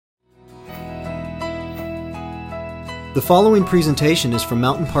The following presentation is from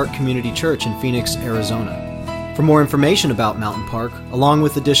Mountain Park Community Church in Phoenix, Arizona. For more information about Mountain Park, along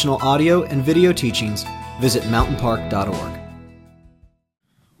with additional audio and video teachings, visit mountainpark.org.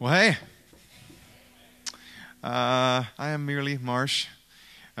 Well, hey, I am merely Marsh,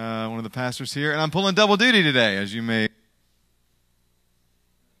 one of the pastors here, and I'm pulling double duty today, as you may.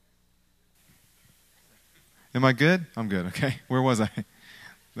 Am I good? I'm good, okay. Where was I?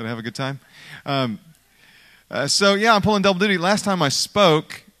 Did I have a good time? So I'm pulling double duty. Last time I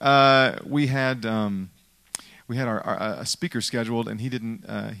spoke, we had our speaker scheduled, and he didn't.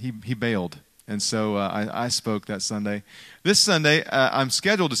 He bailed, and so I spoke that Sunday. This Sunday, I'm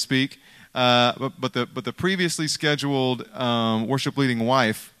scheduled to speak, but the previously scheduled worship leading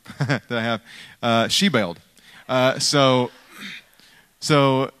wife that I have, she bailed. I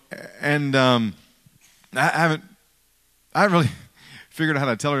haven't really figured out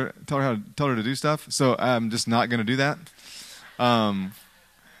how to tell her to do stuff, so I'm just not going to do that.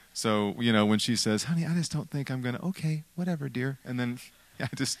 So when she says, "Honey, I just don't think I'm going to," okay, whatever, dear, and then I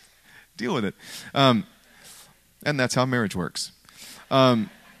just deal with it. And that's how marriage works.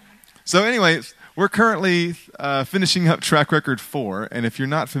 So anyway, we're currently finishing up track record 4, and if you're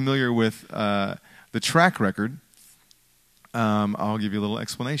not familiar with the track record, I'll give you a little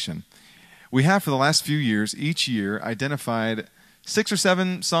explanation. We have, for the last few years, each year, identified 6 or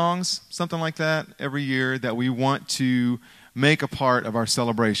 7 songs, something like that, every year that we want to make a part of our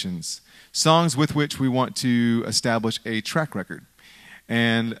celebrations. Songs with which we want to establish a track record.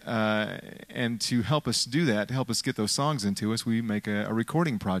 And to help us do that, to help us get those songs into us, we make a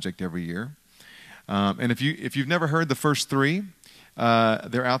recording project every year. And if you've never heard the first 3,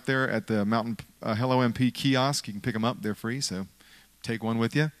 they're out there at the Mountain Hello MP kiosk. You can pick them up. They're free, so take one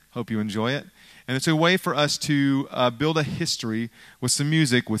with you. Hope you enjoy it. And it's a way for us to build a history with some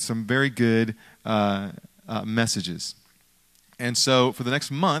music, with some very good messages. And so for the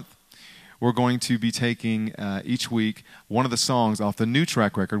next month, we're going to be taking each week one of the songs off the new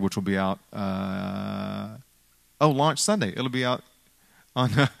track record, which will be out, launch Sunday. It'll be out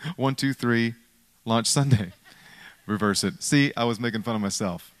on 1, 2, 3, launch Sunday. Reverse it. See, I was making fun of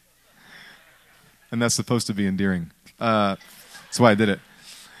myself. And that's supposed to be endearing. That's why I did it.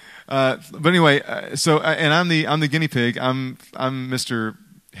 But anyway, and I'm the guinea pig. I'm Mr.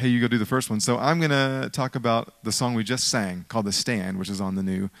 Hey, you go do the first one. So I'm going to talk about the song we just sang called "The Stand," which is on the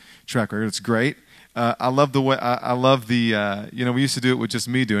new track record. It's great. I love the way. I love the. We used to do it with just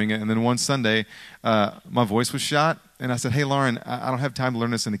me doing it, and then one Sunday, my voice was shot, and I said, "Hey, Lauren, I don't have time to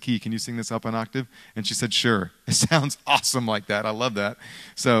learn this in a key. Can you sing this up an octave?" And she said, "Sure." It sounds awesome like that. I love that.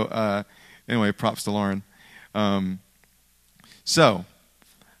 So anyway, props to Lauren.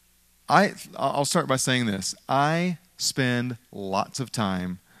 I'll start by saying this. I spend lots of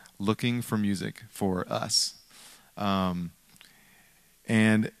time looking for music for us. And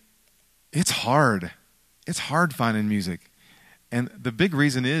it's hard. It's hard finding music. And the big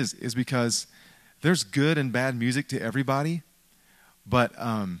reason is because there's good and bad music to everybody, but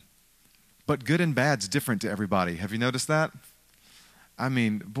good and bad's different to everybody. Have you noticed that? I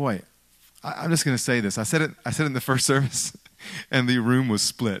mean, boy, I'm just going to say this. I said it in the first service, and the room was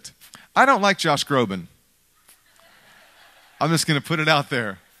split. I don't like Josh Groban. I'm just going to put it out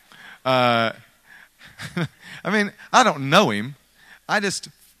there. I mean, I don't know him. I'm just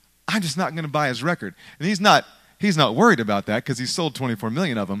not going to buy his record. And he's not worried about that because he's sold 24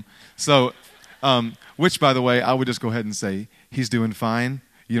 million of them. So, which, by the way, I would just go ahead and say he's doing fine.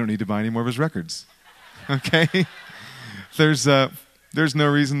 You don't need to buy any more of his records. Okay? There's no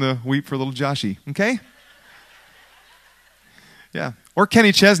reason to weep for little Joshy. Okay? Yeah. Or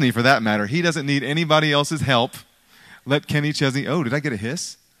Kenny Chesney, for that matter. He doesn't need anybody else's help. Let Kenny Chesney... Oh, did I get a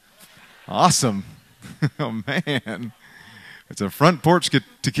hiss? Awesome. Oh, man. It's a front porch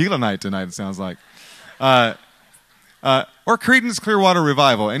tequila night tonight, it sounds like. Or Creedence Clearwater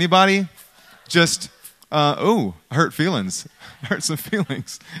Revival. Anybody? Just, hurt feelings. Hurt some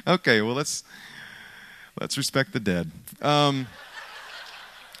feelings. Okay, well, let's respect the dead.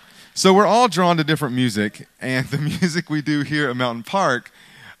 So we're all drawn to different music, and the music we do here at Mountain Park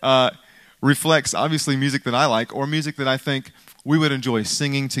reflects, obviously, music that I like or music that I think we would enjoy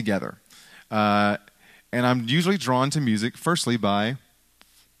singing together. And I'm usually drawn to music, firstly, by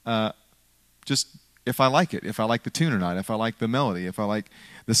just if I like it, if I like the tune or not, if I like the melody, if I like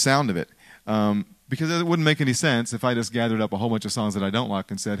the sound of it. Because it wouldn't make any sense if I just gathered up a whole bunch of songs that I don't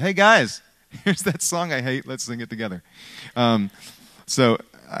like and said, "Hey, guys, here's that song I hate. Let's sing it together." So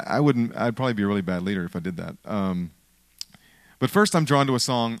I'd probably be a really bad leader if I did that. But first I'm drawn to a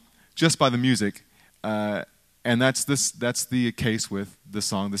song just by the music, and that's the case with the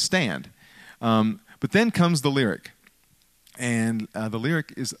song "The Stand." But then comes the lyric. And the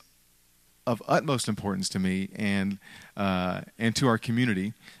lyric is of utmost importance to me and to our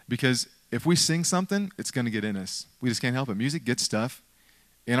community, because if we sing something, it's going to get in us. We just can't help it. Music gets stuff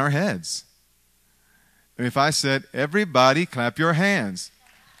in our heads. If I said, everybody clap your hands.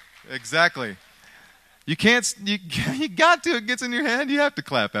 Exactly. You can't, you got to, it gets in your head, you have to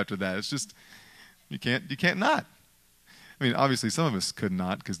clap after that. It's just, you can't not. I mean, obviously some of us could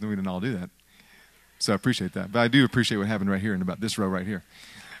not, because we didn't all do that. So I appreciate that. But I do appreciate what happened right here in about this row right here.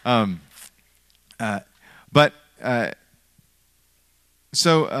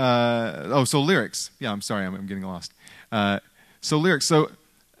 So lyrics. Yeah, I'm sorry, I'm getting lost. So lyrics. So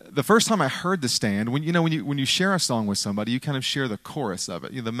the first time I heard The Stand, when you share a song with somebody, you kind of share the chorus of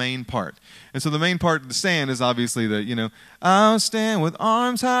it, the main part. And so the main part of The Stand is obviously I'll stand with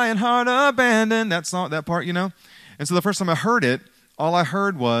arms high and heart abandoned. That song, that part, And so the first time I heard it, all I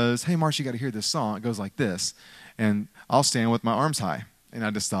heard was, hey, Marsh, you got to hear this song. It goes like this. And I'll stand with my arms high. And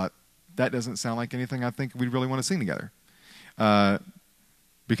I just thought, that doesn't sound like anything I think we'd really want to sing together.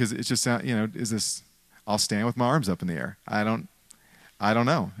 Because it just sounds, is this, I'll stand with my arms up in the air. I don't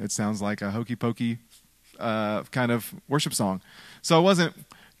know. It sounds like a hokey pokey kind of worship song. So I wasn't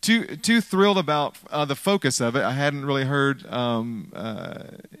too thrilled about the focus of it. I hadn't really heard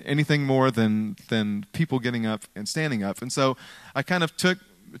anything more than people getting up and standing up. And so I kind of took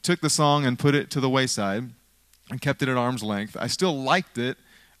the song and put it to the wayside and kept it at arm's length. I still liked it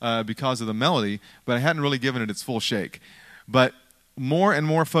because of the melody, but I hadn't really given it its full shake. But more and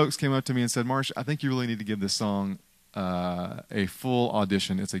more folks came up to me and said, Marsh, I think you really need to give this song a full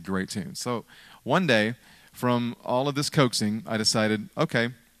audition. It's a great tune. So one day, from all of this coaxing, I decided, okay,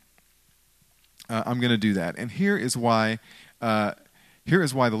 I'm going to do that. And here is why the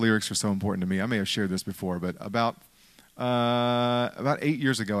lyrics are so important to me. I may have shared this before, but about 8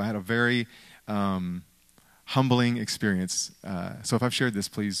 years ago, I had a very humbling experience. So if I've shared this,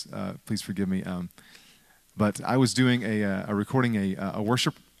 please forgive me. But I was doing recording a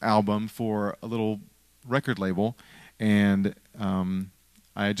worship album for a little record label, and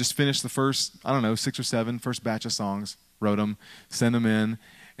I had just finished the first, 6 or 7 first batch of songs, wrote them, sent them in,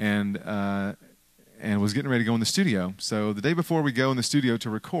 and was getting ready to go in the studio. So the day before we go in the studio to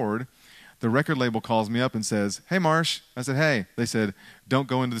record, the record label calls me up and says, hey, Marsh. I said, hey. They said, don't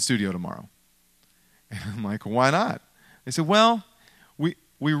go into the studio tomorrow. And I'm like, why not? They said, well, we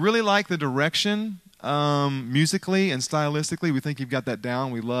really like the direction musically and stylistically. We think you've got that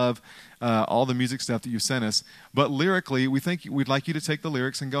down. We love all the music stuff that you've sent us. But lyrically, we think we'd like you to take the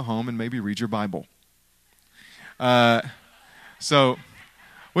lyrics and go home and maybe read your Bible.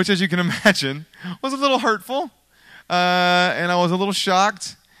 Which, as you can imagine, was a little hurtful. And I was a little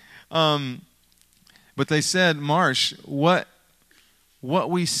shocked. But they said, Marsh, what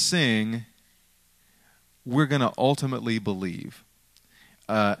we sing, we're going to ultimately believe.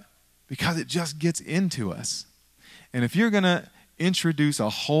 Because it just gets into us. And if you're going to introduce a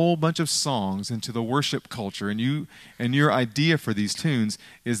whole bunch of songs into the worship culture, and your idea for these tunes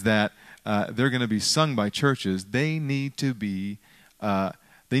is that they're going to be sung by churches, they need to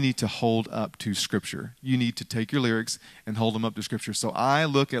hold up to Scripture. You need to take your lyrics and hold them up to Scripture. So I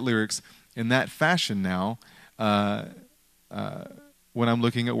look at lyrics in that fashion now when I'm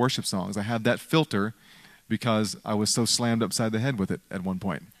looking at worship songs. I have that filter because I was so slammed upside the head with it at one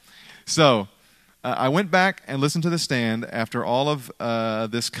point. So I went back and listened to The Stand after all of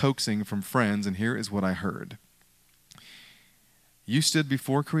this coaxing from friends, and here is what I heard. You stood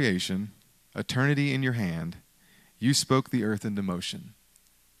before creation, eternity in your hand. You spoke the earth into motion.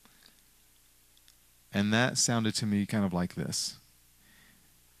 And that sounded to me kind of like this.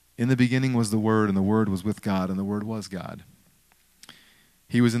 In the beginning was the Word, and the Word was with God, and the Word was God.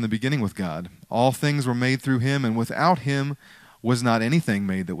 He was in the beginning with God. All things were made through him, and without him was not anything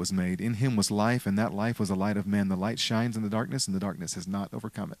made that was made. In him was life, and that life was the light of men. The light shines in the darkness, and the darkness has not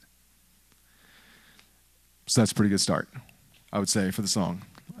overcome it. So that's a pretty good start, I would say, for the song.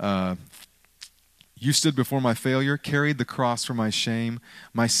 You stood before my failure, carried the cross for my shame.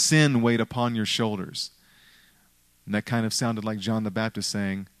 My sin weighed upon your shoulders. And that kind of sounded like John the Baptist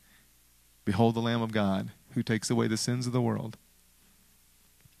saying, behold the Lamb of God who takes away the sins of the world.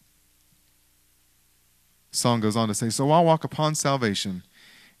 Song goes on to say, so I'll walk upon salvation,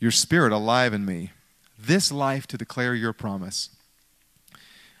 your spirit alive in me, this life to declare your promise,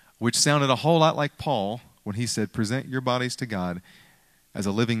 which sounded a whole lot like Paul when he said, present your bodies to God as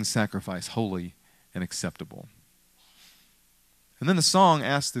a living sacrifice, holy and acceptable. And then the song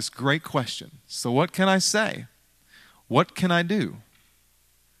asks this great question. So what can I say? What can I do?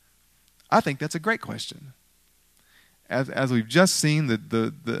 I think that's a great question. as we've just seen,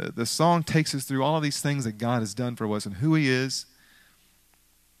 the song takes us through all of these things that God has done for us and who he is.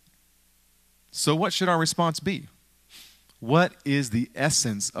 So what should our response be? What is the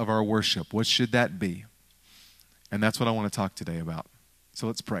essence of our worship? What should that be? And that's what I want to talk today about. So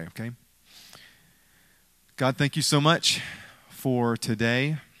let's pray, okay? God, thank you so much for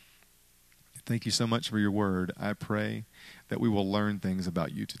today. Thank you so much for your word. I pray that we will learn things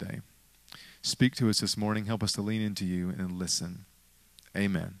about you today. Speak to us this morning. Help us to lean into you and listen.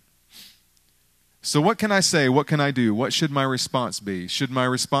 Amen. So what can I say? What can I do? What should my response be? Should my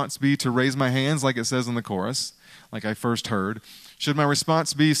response be to raise my hands like it says in the chorus, like I first heard? Should my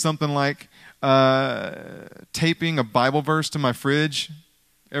response be something like taping a Bible verse to my fridge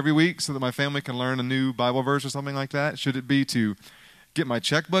every week so that my family can learn a new Bible verse or something like that? Should it be to get my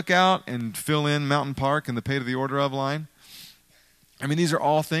checkbook out and fill in Mountain Park and the pay to the order of line? I mean, these are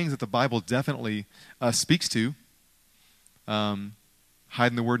all things that the Bible definitely speaks to. Hiding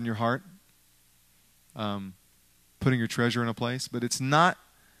the word in your heart. Putting your treasure in a place, but it's not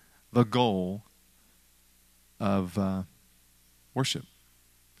the goal of worship.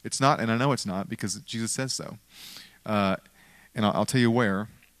 It's not, and I know it's not because Jesus says so. And I'll tell you where.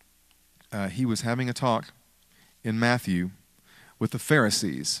 He was having a talk in Matthew with the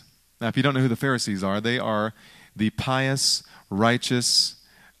Pharisees. Now, if you don't know who the Pharisees are, they are the pious, righteous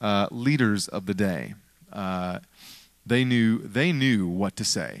leaders of the day. They knew what to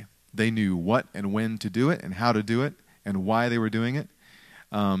say. They knew what and when to do it and how to do it and why they were doing it.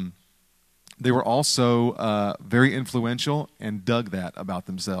 They were also very influential and dug that about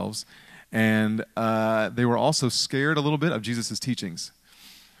themselves. And they were also scared a little bit of Jesus' teachings.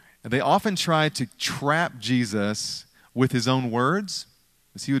 And they often tried to trap Jesus with his own words.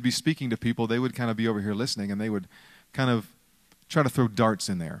 As he would be speaking to people, they would kind of be over here listening, and they would kind of try to throw darts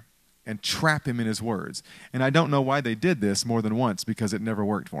in there and trap him in his words. And I don't know why they did this more than once, because it never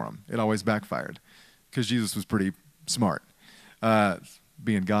worked for him. It always backfired, because Jesus was pretty smart,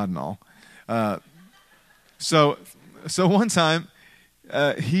 being God and all. So one time,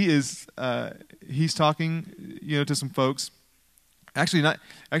 he's talking, to some folks. Actually,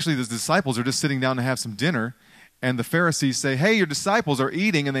 the disciples are just sitting down to have some dinner, and the Pharisees say, "Hey, your disciples are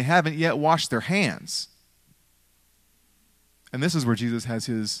eating, and they haven't yet washed their hands." And this is where Jesus has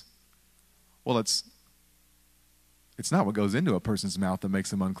his, well, it's not what goes into a person's mouth that makes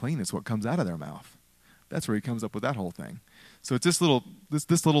them unclean. It's what comes out of their mouth. That's where he comes up with that whole thing. So it's this little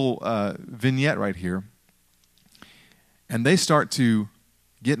vignette right here. And they start to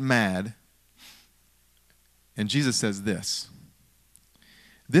get mad. And Jesus says this: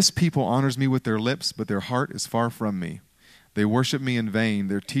 "This people honors me with their lips, but their heart is far from me. They worship me in vain.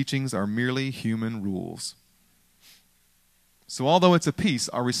 Their teachings are merely human rules." So although it's a piece,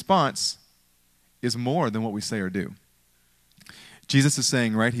 our response is more than what we say or do. Jesus is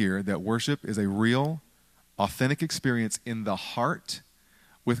saying right here that worship is a real, authentic experience in the heart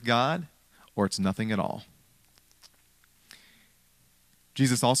with God, or it's nothing at all.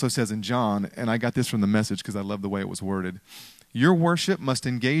 Jesus also says in John, and I got this from the Message because I love the way it was worded, "Your worship must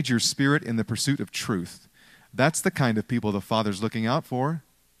engage your spirit in the pursuit of truth. That's the kind of people the Father's looking out for.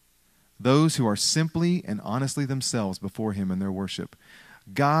 Those who are simply and honestly themselves before him in their worship.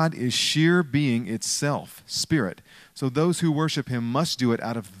 God is sheer being itself, spirit. So those who worship him must do it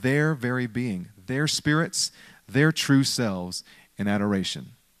out of their very being, their spirits, their true selves in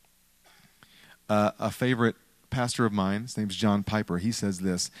adoration." A favorite pastor of mine, his name's John Piper, he says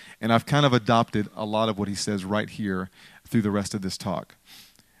this, and I've kind of adopted a lot of what he says right here through the rest of this talk.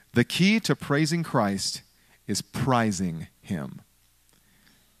 "The key to praising Christ is prizing him.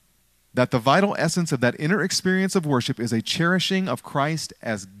 That the vital essence of that inner experience of worship is a cherishing of Christ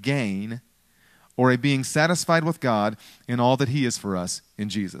as gain, or a being satisfied with God in all that he is for us in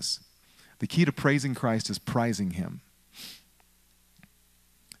Jesus. The key to praising Christ is prizing him.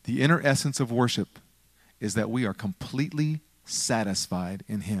 The inner essence of worship is that we are completely satisfied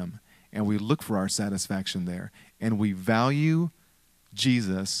in him, and we look for our satisfaction there, and we value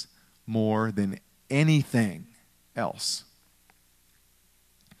Jesus more than anything else."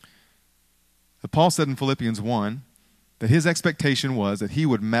 Paul said in Philippians 1 that his expectation was that he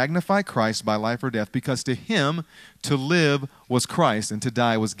would magnify Christ by life or death, because to him to live was Christ and to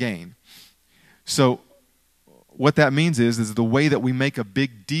die was gain. So what that means is the way that we make a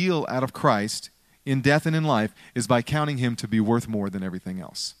big deal out of Christ in death and in life is by counting him to be worth more than everything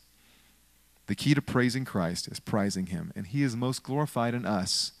else. The key to praising Christ is prizing him, and he is most glorified in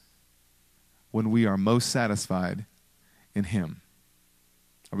us when we are most satisfied in him.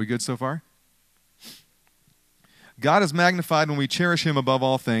 Are we good so far? God is magnified when we cherish him above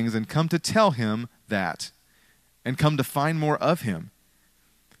all things and come to tell him that and come to find more of him.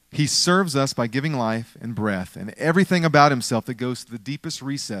 He serves us by giving life and breath and everything about himself that goes to the deepest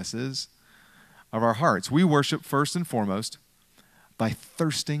recesses of our hearts. We worship first and foremost by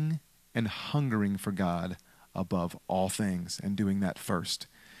thirsting and hungering for God above all things and doing that first.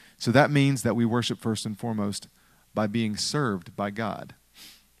 So that means that we worship first and foremost by being served by God.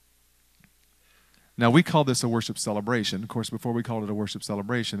 Now, we call this a worship celebration. Of course, before we called it a worship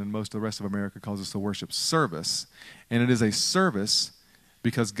celebration, and most of the rest of America calls this a worship service. And it is a service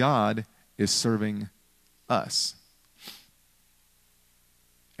because God is serving us.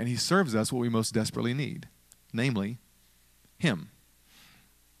 And he serves us what we most desperately need, namely, him.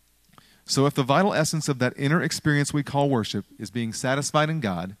 So if the vital essence of that inner experience we call worship is being satisfied in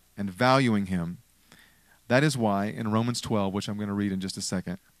God and valuing him, that is why in Romans 12, which I'm going to read in just a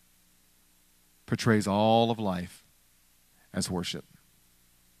second, portrays all of life as worship.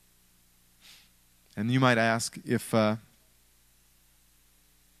 And you might ask, if God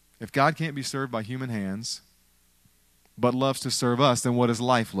can't be served by human hands, but loves to serve us, then what does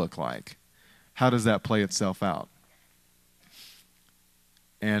life look like? How does that play itself out?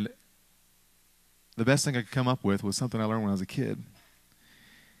 And the best thing I could come up with was something I learned when I was a kid.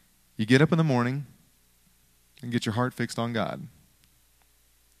 You get up in the morning and get your heart fixed on God.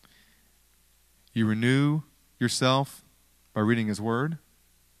 You renew yourself by reading his word,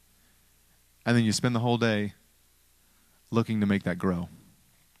 and then you spend the whole day looking to make that grow.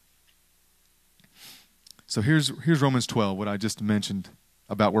 So here's Romans 12, what I just mentioned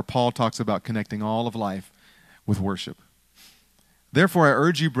about where Paul talks about connecting all of life with worship. Therefore, I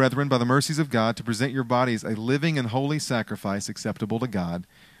urge you, brethren, by the mercies of God, to present your bodies a living and holy sacrifice acceptable to God,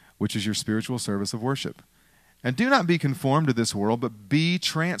 which is your spiritual service of worship. And do not be conformed to this world, but be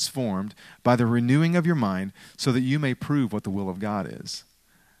transformed by the renewing of your mind, so that you may prove what the will of God is,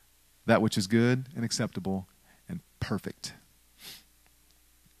 that which is good and acceptable and perfect.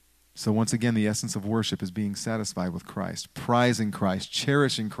 So once again, the essence of worship is being satisfied with Christ, prizing Christ,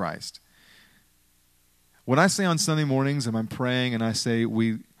 cherishing Christ. When I say on Sunday mornings and I'm praying and I say,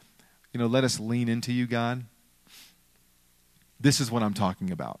 let us lean into you, God, this is what I'm talking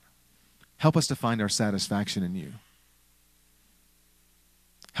about. Help us to find our satisfaction in you.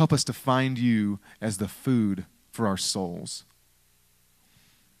 Help us to find you as the food for our souls.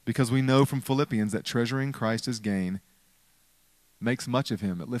 Because we know from Philippians that treasuring Christ as gain makes much of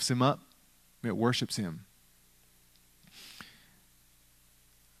him. It lifts him up. It worships him.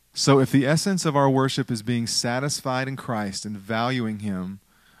 So if the essence of our worship is being satisfied in Christ and valuing him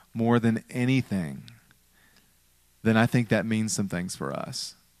more than anything, then I think that means some things for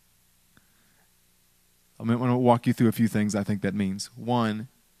us. I'm going to walk you through a few things I think that means. One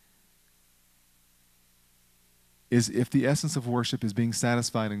is if the essence of worship is being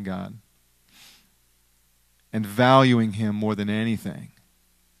satisfied in God and valuing him more than anything,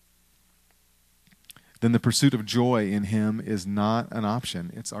 then the pursuit of joy in him is not an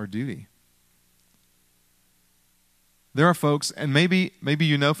option. It's our duty. There are folks, and maybe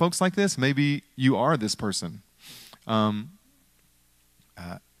you know folks like this. Maybe you are this person.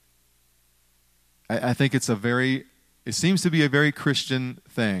 I think it seems to be a very Christian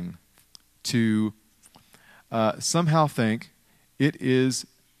thing to somehow think it is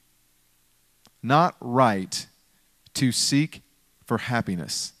not right to seek for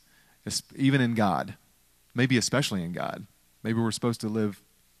happiness, even in God, maybe especially in God. Maybe we're supposed to live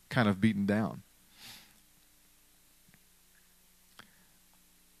kind of beaten down.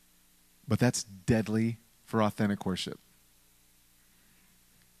 But that's deadly for authentic worship.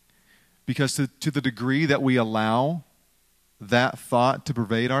 Because to the degree that we allow that thought to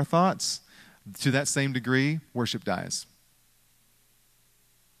pervade our thoughts, to that same degree, worship dies.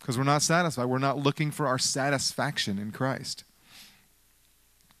 Because we're not satisfied. We're not looking for our satisfaction in Christ.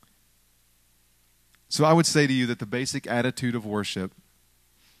 So I would say to you that the basic attitude of worship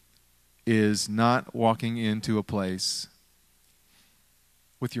is not walking into a place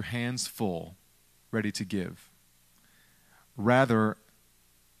with your hands full, ready to give. Rather,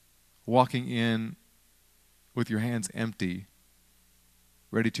 walking in with your hands empty,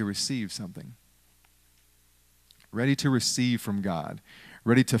 ready to receive something. Ready to receive from God.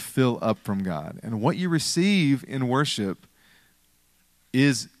 Ready to fill up from God. And what you receive in worship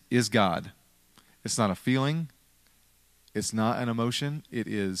is God. It's not a feeling. It's not an emotion. It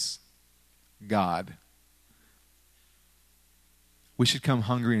is God. We should come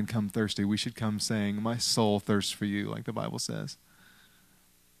hungry and come thirsty. We should come saying, my soul thirsts for you, like the Bible says.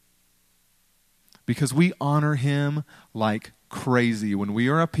 Because we honor him like crazy when we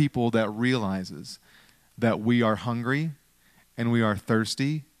are a people that realizes that we are hungry and we are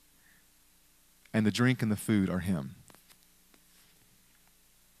thirsty and the drink and the food are Him.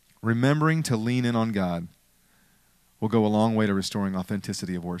 Remembering to lean in on God will go a long way to restoring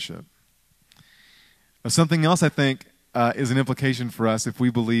authenticity of worship. Something else I think is an implication for us if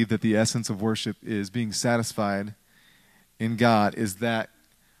we believe that the essence of worship is being satisfied in God is that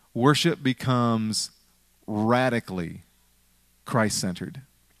worship becomes radically Christ-centered.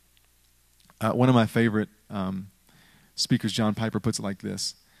 One of my favorite speakers, John Piper, puts it like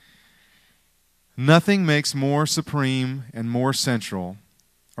this. Nothing makes more supreme and more central,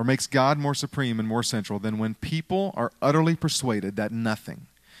 or makes God more supreme and more central than when people are utterly persuaded that nothing,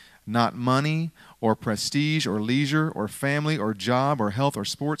 not money or prestige or leisure or family or job or health or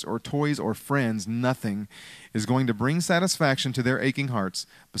sports or toys or friends, nothing is going to bring satisfaction to their aching hearts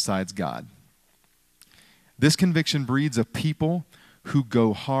besides God. This conviction breeds a people who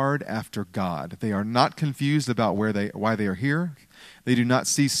go hard after God. They are not confused about why they are here. They do not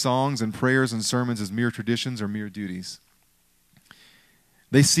see songs and prayers and sermons as mere traditions or mere duties.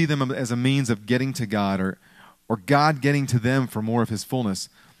 They see them as a means of getting to God or God getting to them for more of His fullness,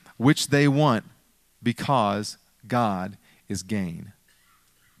 which they want because God is gain.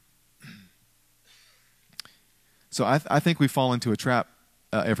 So I think we fall into a trap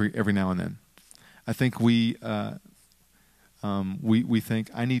every now and then. I think we think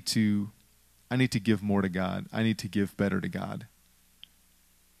I need to give more to God. I need to give better to God.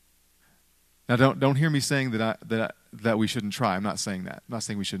 Now don't hear me saying that we shouldn't try. I'm not saying that. I'm not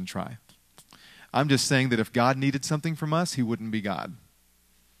saying we shouldn't try. I'm just saying that if God needed something from us, He wouldn't be God.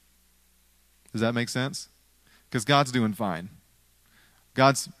 Does that make sense? Because God's doing fine.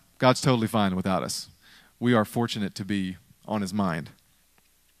 God's totally fine without us. We are fortunate to be on His mind.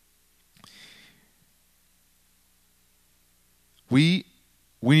 We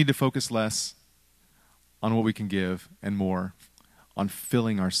need to focus less on what we can give and more on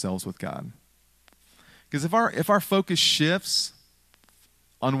filling ourselves with God. Because if our focus shifts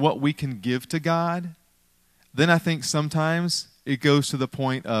on what we can give to God, then I think sometimes it goes to the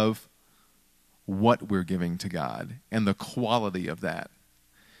point of what we're giving to God and the quality of that.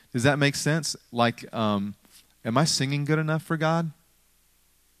 Does that make sense? Like, am I singing good enough for God?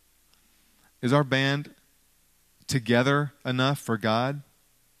 Is our band together enough for God?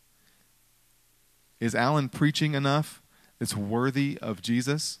 Is Alan preaching enough that's worthy of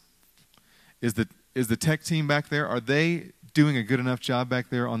Jesus? Is the tech team back there, are they doing a good enough job back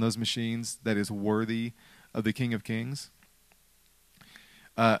there on those machines that is worthy of the King of Kings?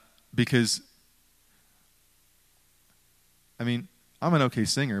 Because, I mean, I'm an okay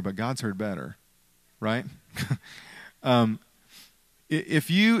singer, but God's heard better, right? If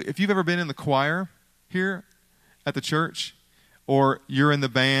you've ever been in the choir here at the church, or you're in the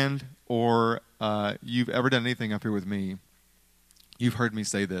band, or you've ever done anything up here with me, you've heard me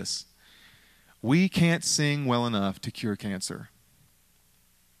say this. We can't sing well enough to cure cancer.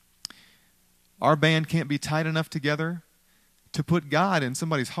 Our band can't be tight enough together to put God in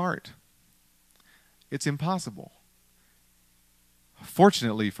somebody's heart. It's impossible.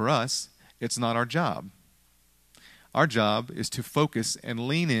 Fortunately for us, it's not our job. Our job is to focus and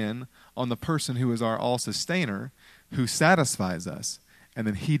lean in on the person who is our all-sustainer, who satisfies us, and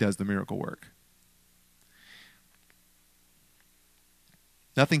then He does the miracle work.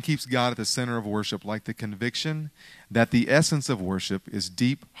 Nothing keeps God at the center of worship like the conviction that the essence of worship is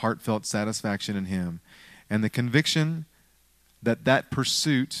deep, heartfelt satisfaction in Him, and the conviction of that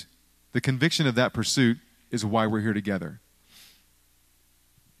pursuit is why we're here together.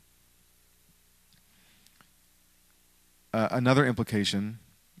 Another implication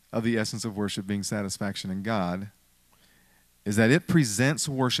of the essence of worship being satisfaction in God is that it presents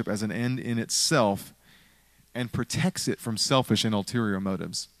worship as an end in itself and protects it from selfish and ulterior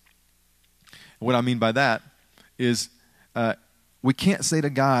motives. What I mean by that is we can't say to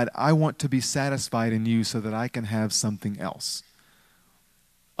God, I want to be satisfied in you so that I can have something else.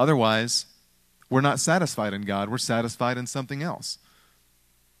 Otherwise, we're not satisfied in God. We're satisfied in something else.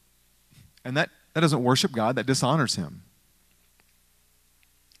 And that doesn't worship God. That dishonors Him.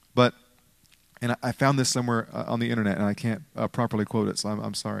 But, and I found this somewhere on the internet, and I can't properly quote it, so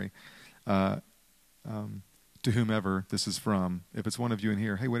I'm sorry. To whomever this is from. If it's one of you in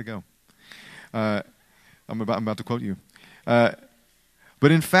here, hey, way to go. I'm about to quote you. But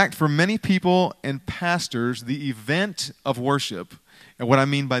in fact, for many people and pastors, the event of worship, and what I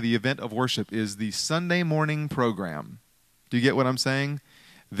mean by the event of worship is the Sunday morning program. Do you get what I'm saying?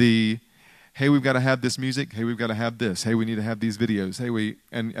 Hey, we've got to have this music. Hey, we've got to have this. Hey, we need to have these videos.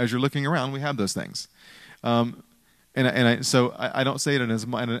 And as you're looking around, we have those things. So I don't say it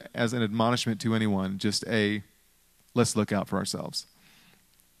as an admonishment to anyone, just let's look out for ourselves.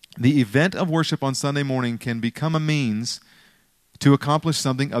 The event of worship on Sunday morning can become a means to accomplish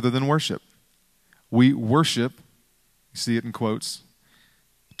something other than worship. We worship, you see it in quotes,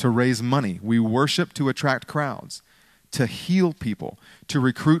 to raise money. We worship to attract crowds, to heal people, to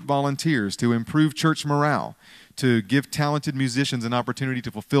recruit volunteers, to improve church morale, to give talented musicians an opportunity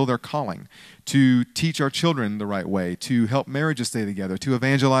to fulfill their calling, to teach our children the right way, to help marriages stay together, to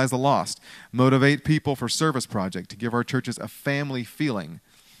evangelize the lost, motivate people for service project, to give our churches a family feeling.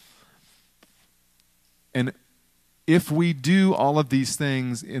 And if we do all of these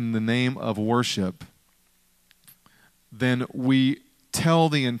things in the name of worship, then we tell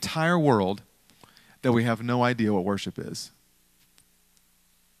the entire world that we have no idea what worship is.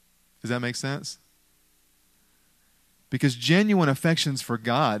 Does that make sense? Because genuine affections for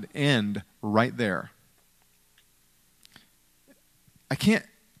God end right there. I can't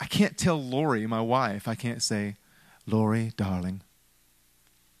tell Lori, my wife, I can't say, Lori, darling,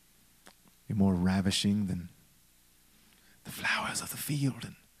 you're more ravishing than the flowers of the field.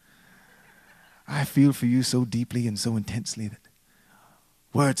 And I feel for you so deeply and so intensely that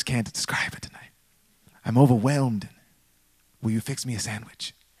words can't describe it. And I'm overwhelmed. Will you fix me a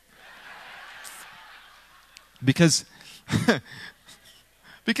sandwich? Because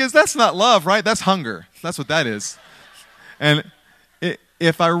that's not love, right? That's hunger. That's what that is. And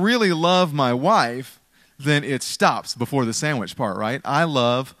if I really love my wife, then it stops before the sandwich part, right? I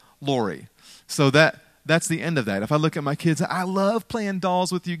love Lori. So that's the end of that. If I look at my kids, I love playing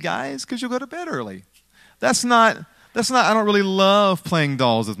dolls with you guys because you'll go to bed early. That's not, I don't really love playing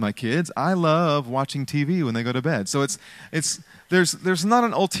dolls with my kids. I love watching TV when they go to bed. So there's not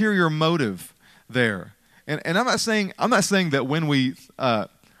an ulterior motive there. And I'm not saying that when we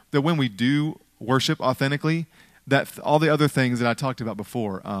do worship authentically, that all the other things that I talked about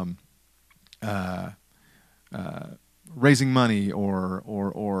before, raising money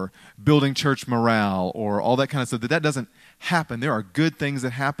or building church morale or all that kind of stuff, that doesn't happen. There are good things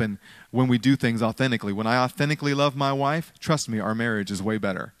that happen when we do things authentically. When I authentically love my wife, trust me, our marriage is way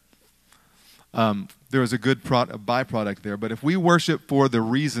better. There is a good byproduct there. But if we worship for the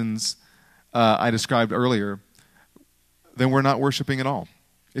reasons I described earlier, then we're not worshiping at all.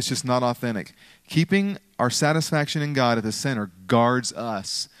 It's just not authentic. Keeping our satisfaction in God at the center guards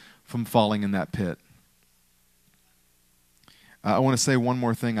us from falling in that pit. I want to say one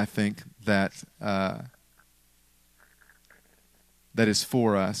more thing, I think, that is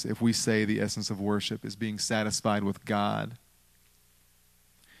for us if we say the essence of worship is being satisfied with God.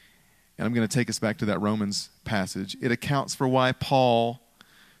 And I'm going to take us back to that Romans passage. It accounts for why Paul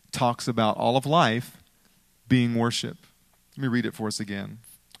talks about all of life being worship. Let me read it for us again.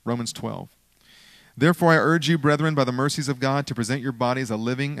 Romans 12. Therefore I urge you, brethren, by the mercies of God, to present your bodies a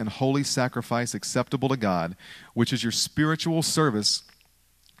living and holy sacrifice acceptable to God, which is your spiritual service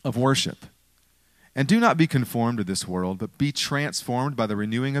of worship. And do not be conformed to this world, but be transformed by the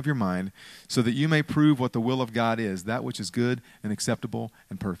renewing of your mind, so that you may prove what the will of God is, that which is good and acceptable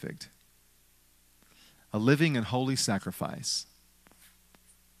and perfect. A living and holy sacrifice.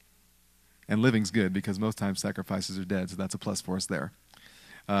 And living's good because most times sacrifices are dead, so that's a plus for us there.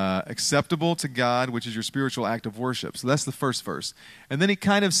 Acceptable to God, which is your spiritual act of worship. So that's the first verse. And then he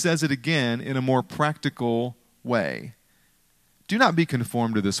kind of says it again in a more practical way. Do not be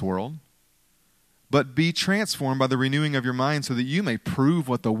conformed to this world, but be transformed by the renewing of your mind so that you may prove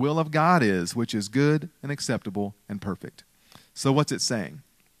what the will of God is, which is good and acceptable and perfect. So what's it saying?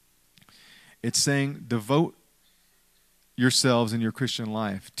 It's saying devote yourselves in your Christian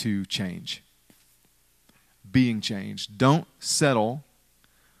life to change. Being changed. Don't settle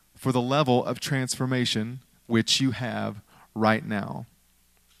for the level of transformation which you have right now.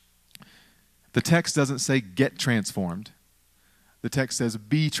 The text doesn't say get transformed. The text says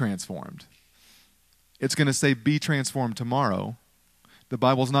be transformed. It's going to say be transformed tomorrow. The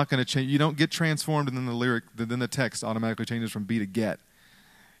Bible's not going to change. You don't get transformed and then the text automatically changes from be to get.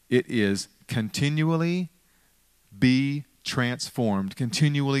 It is continually be transformed,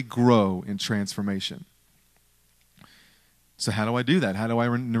 continually grow in transformation. So how do I do that? How do I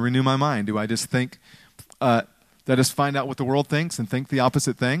renew my mind? Do I just think, that I just find out what the world thinks and think the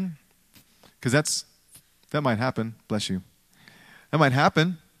opposite thing? Because that might happen. Bless you. That might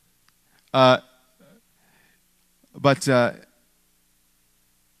happen. But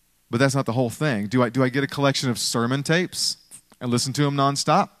that's not the whole thing. Do I get a collection of sermon tapes and listen to them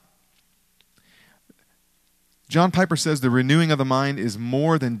nonstop? John Piper says the renewing of the mind is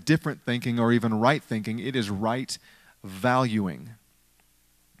more than different thinking or even right thinking. It is right valuing.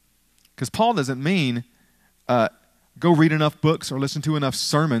 Because Paul doesn't mean go read enough books or listen to enough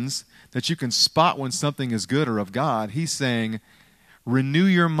sermons that you can spot when something is good or of God. He's saying renew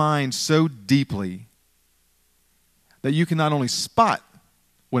your mind so deeply that you can not only spot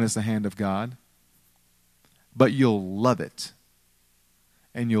when it's the hand of God, but you'll love it,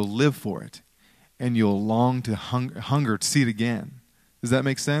 and you'll live for it, and you'll long to hunger to see it again. Does that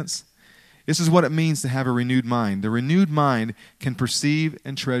make sense? This is what it means to have a renewed mind. The renewed mind can perceive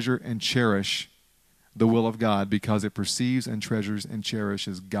and treasure and cherish the will of God because it perceives and treasures and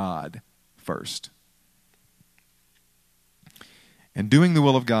cherishes God first. And doing the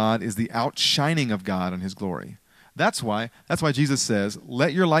will of God is the outshining of God and his glory. That's why Jesus says,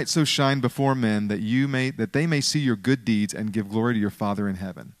 "Let your light so shine before men that they may see your good deeds and give glory to your Father in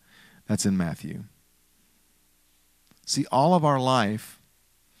heaven." That's in Matthew. See, all of our life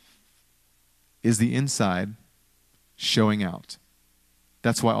is the inside showing out.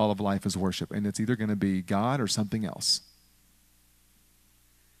 That's why all of life is worship, and it's either going to be God or something else.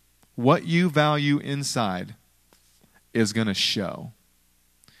 What you value inside is going to show.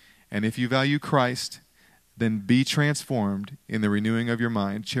 And if you value Christ, then be transformed in the renewing of your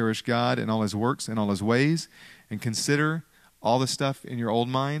mind. Cherish God and all his works and all his ways, and consider all the stuff in your old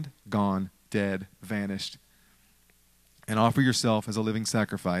mind gone, dead, vanished. And offer yourself as a living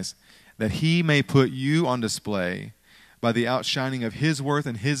sacrifice, that he may put you on display by the outshining of his worth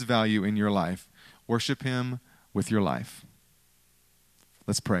and his value in your life. Worship him with your life.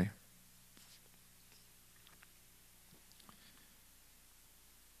 Let's pray.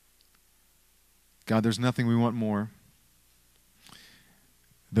 God, there's nothing we want more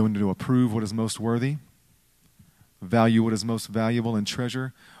than to approve what is most worthy, value what is most valuable, and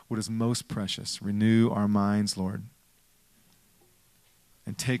treasure what is most precious. Renew our minds, Lord,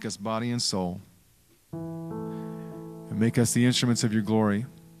 and take us body and soul and make us the instruments of your glory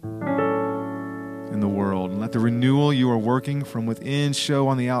in the world. And let the renewal you are working from within show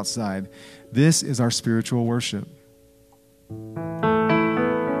on the outside. This is our spiritual worship.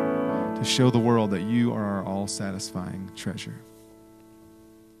 To show the world that you are our all-satisfying treasure.